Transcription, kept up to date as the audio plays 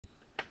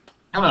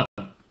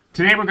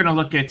Today we're going to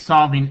look at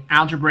solving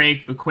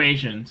algebraic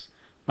equations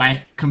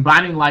by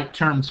combining like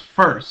terms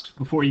first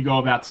before you go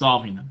about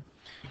solving them.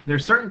 There are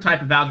certain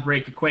type of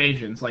algebraic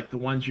equations, like the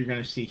ones you're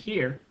going to see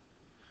here,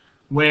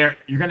 where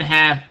you're going to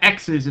have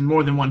x's in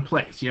more than one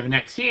place. You have an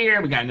x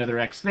here, we got another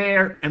x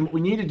there, and what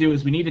we need to do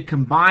is we need to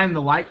combine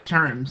the like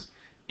terms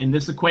in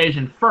this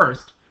equation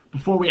first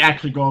before we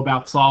actually go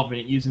about solving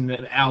it using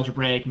the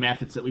algebraic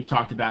methods that we've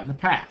talked about in the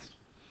past.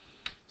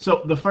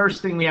 So the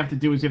first thing we have to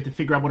do is we have to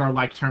figure out what our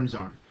like terms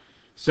are.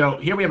 So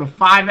here we have a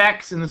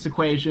 5x in this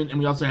equation, and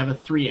we also have a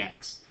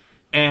 3x.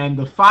 And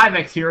the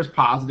 5x here is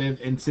positive,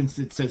 and since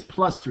it says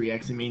plus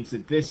 3x, it means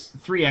that this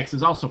 3x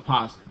is also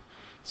positive.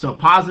 So a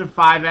positive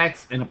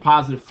 5x and a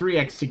positive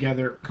 3x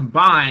together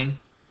combine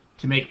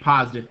to make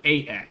positive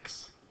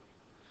 8x.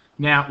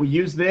 Now, we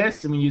use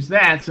this and we use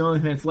that, so the only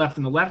thing that's left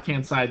on the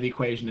left-hand side of the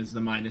equation is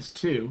the minus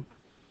 2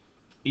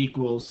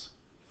 equals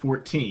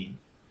 14.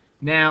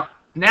 Now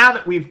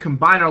that we've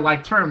combined our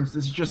like terms,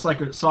 this is just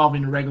like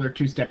solving a regular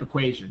two-step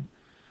equation.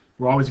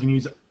 We're always going to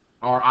use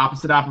our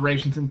opposite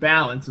operations in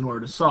balance in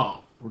order to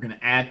solve. We're going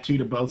to add 2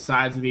 to both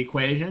sides of the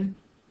equation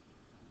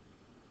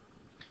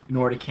in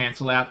order to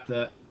cancel out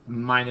the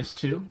minus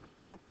 2.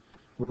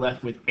 We're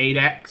left with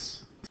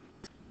 8x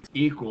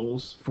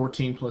equals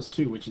 14 plus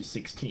 2, which is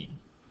 16.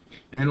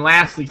 And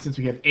lastly, since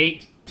we have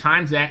 8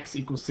 times x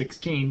equals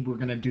 16, we're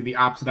going to do the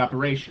opposite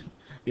operation.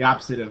 The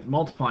opposite of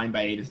multiplying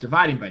by 8 is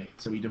dividing by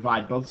 8. So we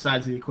divide both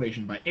sides of the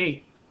equation by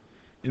 8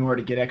 in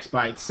order to get x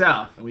by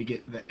itself, and we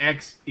get that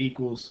x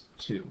equals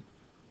 2.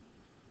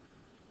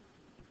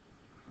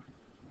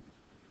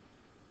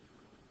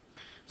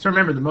 So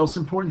remember, the most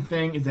important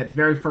thing is that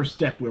very first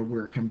step where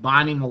we're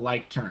combining the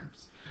like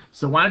terms.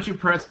 So why don't you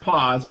press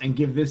pause and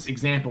give this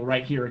example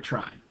right here a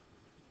try.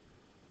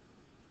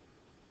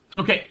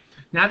 Okay,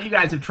 now that you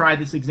guys have tried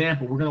this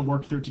example, we're going to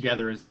work through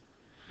together.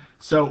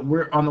 So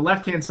we're on the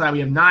left-hand side,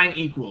 we have 9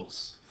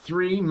 equals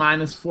 3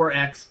 minus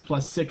 4x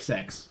plus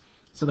 6x.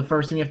 So the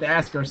first thing we have to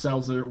ask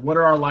ourselves is, what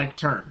are our like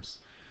terms?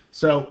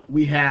 So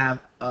we have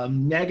a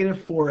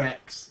negative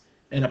 4x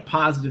and a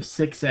positive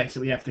 6x that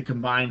we have to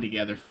combine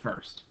together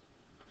first.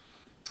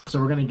 So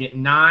we're going to get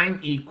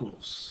 9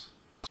 equals.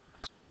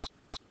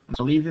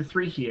 I'll leave the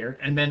 3 here,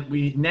 and then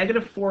we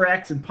negative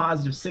 4x and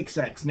positive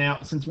 6x. Now,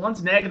 since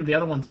one's negative, the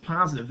other one's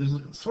positive, this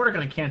is sort of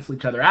going to cancel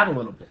each other out a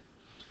little bit.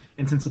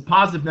 And since the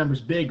positive number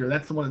is bigger,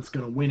 that's the one that's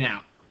going to win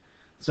out.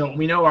 So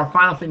we know our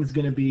final thing is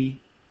going to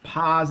be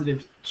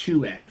positive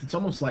 2x. It's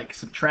almost like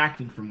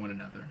subtracting from one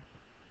another.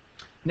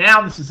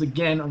 Now this is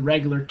again a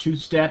regular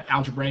two-step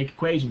algebraic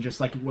equation, just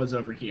like it was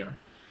over here.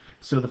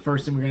 So the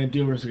first thing we're going to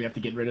do is we have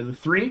to get rid of the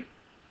 3.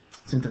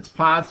 Since it's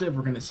positive,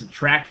 we're going to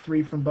subtract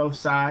 3 from both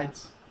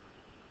sides.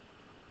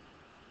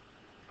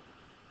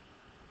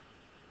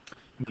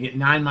 We get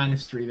 9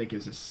 minus 3, that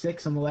gives us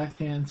 6 on the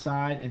left-hand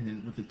side, and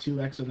then with the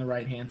 2x on the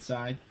right-hand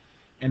side.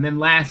 And then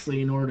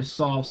lastly, in order to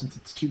solve, since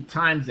it's 2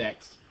 times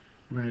x,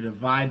 we're going to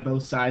divide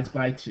both sides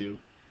by 2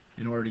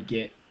 in order to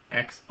get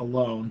x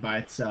alone by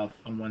itself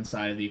on one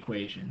side of the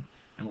equation.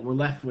 And what we're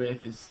left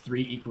with is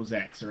 3 equals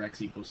x, or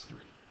x equals 3,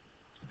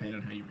 depending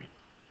on how you read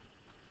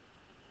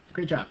it.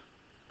 Great job.